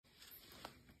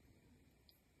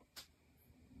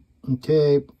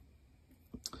Okay,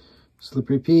 slip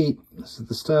repeat. This is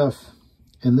the stuff.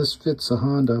 And this fits a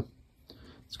Honda.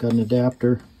 It's got an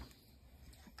adapter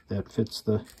that fits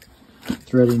the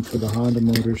threading for the Honda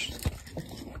motors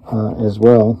as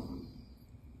well.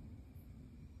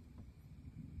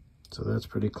 So that's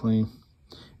pretty clean.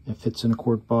 It fits in a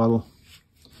quart bottle.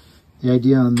 The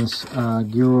idea on this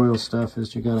gear oil stuff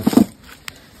is you got a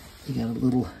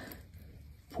little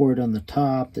port on the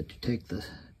top that you take the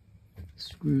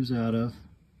screws out of.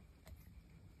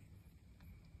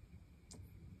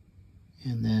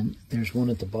 And then there's one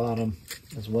at the bottom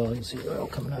as well. You can see oil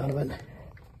coming out of it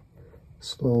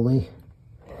slowly.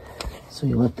 So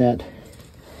you let that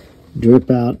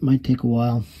drip out. Might take a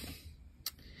while.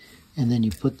 And then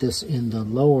you put this in the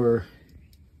lower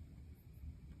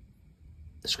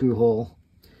screw hole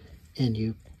and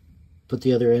you put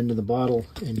the other end of the bottle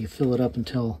and you fill it up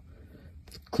until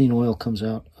clean oil comes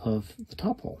out of the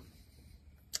top hole.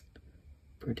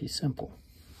 Pretty simple.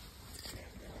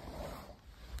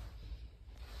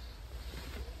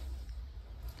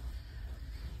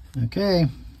 Okay,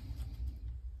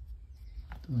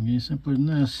 doesn't get any simpler than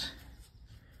this.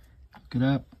 Hook it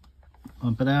up,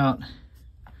 pump it out.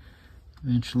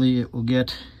 Eventually it will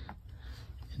get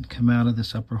and come out of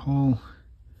this upper hole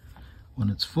when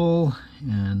it's full,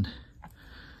 and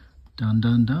done,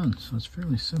 done, done. So it's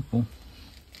fairly simple.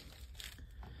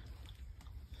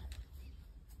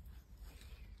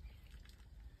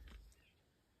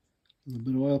 A little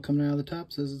bit of oil coming out of the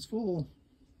top says it's full.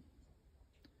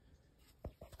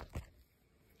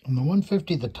 On the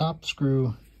 150, the top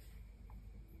screw,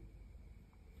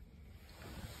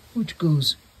 which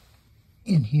goes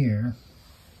in here,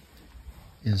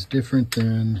 is different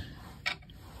than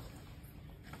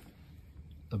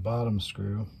the bottom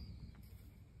screw.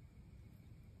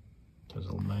 There's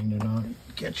a little magnet on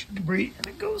it, catch debris, and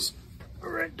it goes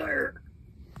right there.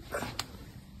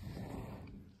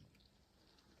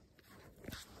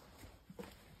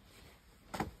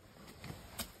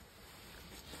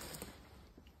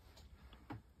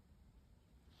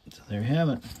 So there you have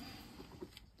it.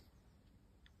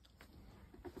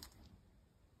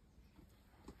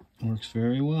 Works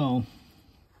very well.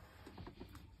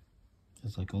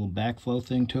 There's like a little backflow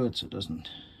thing to it, so it doesn't,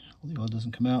 the oil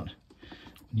doesn't come out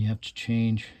when you have to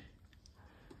change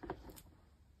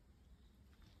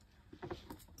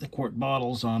the quart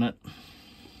bottles on it.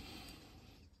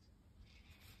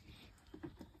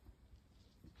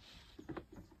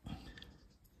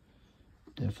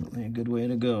 Definitely a good way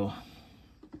to go.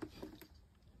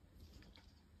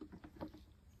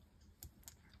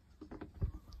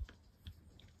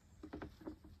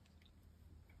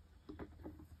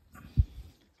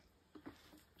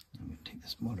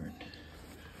 This motor and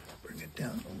bring it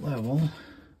down to level.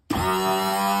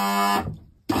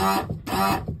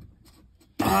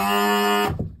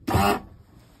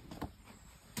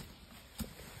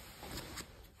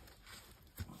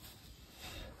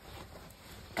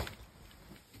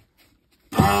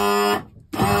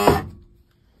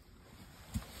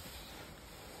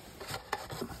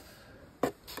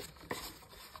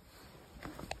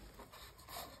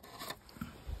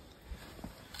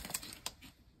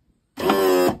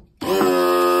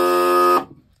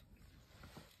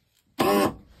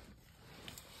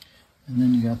 And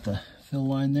then you got the fill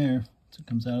line there, so it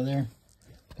comes out of there,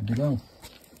 good to go.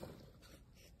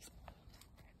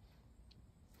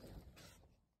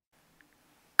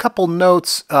 Couple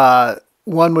notes,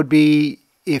 one would be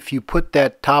if you put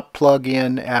that top plug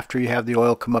in after you have the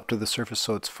oil come up to the surface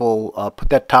so it's full, put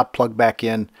that top plug back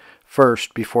in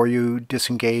first before you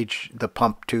disengage the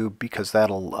pump tube, because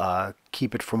that'll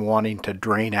keep it from wanting to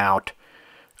drain out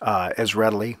as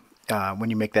readily. When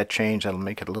you make that change, that'll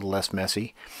make it a little less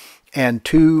messy. And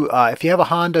two, if you have a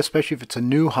Honda, especially if it's a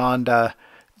new Honda,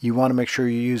 you want to make sure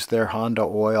you use their Honda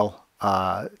oil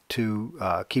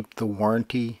to keep the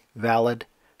warranty valid.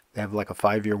 They have like a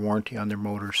 5-year warranty on their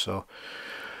motors, so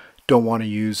don't want to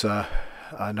use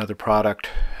another product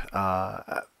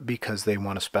because they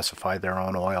want to specify their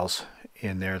own oils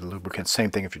in their lubricants.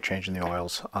 Same thing if you're changing the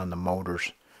oils on the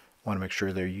motors. Want to make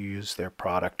sure they use their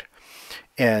product.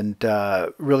 And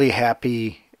really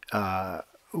happy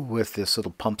with this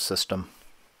little pump system.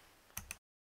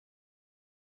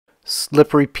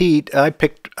 Slip repeat, I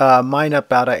picked mine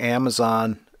up out of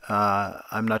Amazon.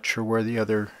 I'm not sure where the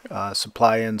other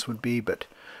supply ends would be, but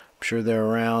I'm sure they're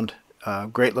around.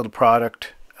 Great little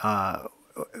product.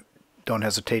 Don't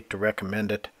hesitate to recommend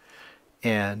it.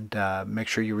 And make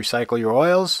sure you recycle your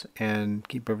oils and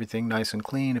keep everything nice and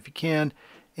clean if you can.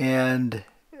 And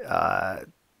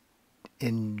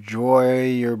enjoy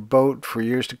your boat for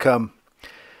years to come.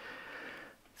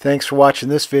 Thanks for watching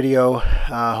this video.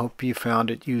 Hope you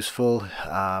found it useful.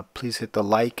 Please hit the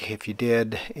like if you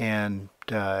did, and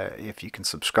if you can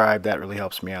subscribe, that really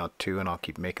helps me out too, and I'll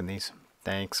keep making these.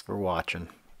 Thanks for watching.